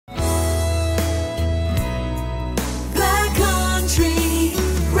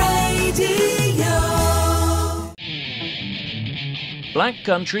Black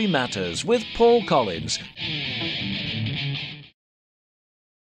Country Matters with Paul Collins.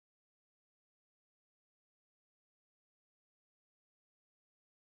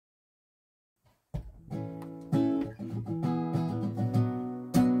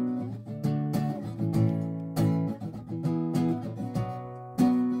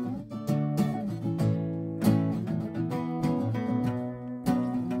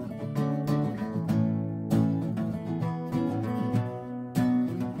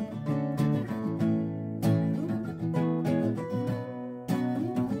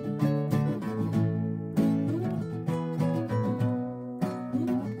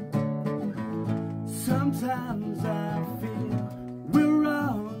 Sometimes I feel we're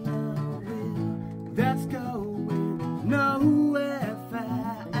on a wheel that's going nowhere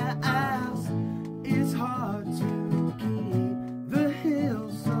fast. It's hard to keep the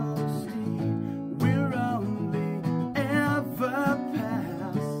hills so steep. We're only ever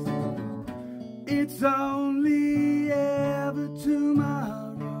past. It's only ever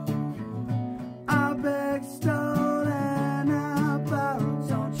tomorrow. I beg, stole, and I borrow,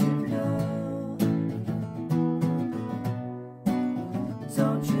 don't you know?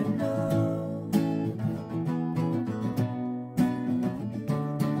 Don't you know?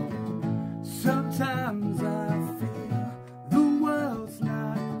 Sometimes I feel the world's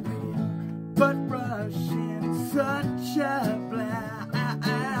not real, but rushing such a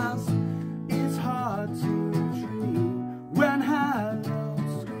blast. It's hard to dream when hollow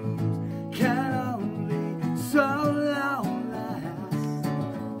screams can only so long last.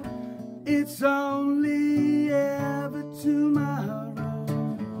 It's only ever tomorrow.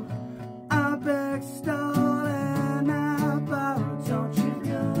 I beg, stole, and I borrow, don't you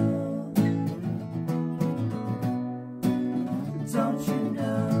know? Don't you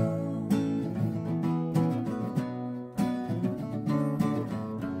know?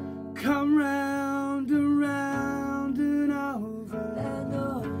 Come round and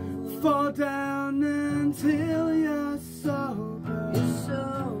over, fall down until you're sober.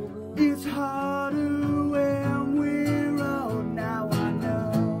 It's harder when we're old, now I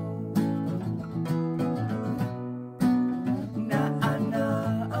know. Now I know.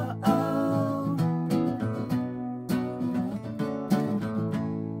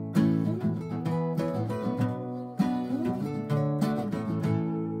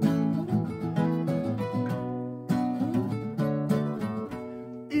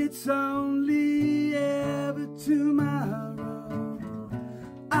 It's only ever tomorrow.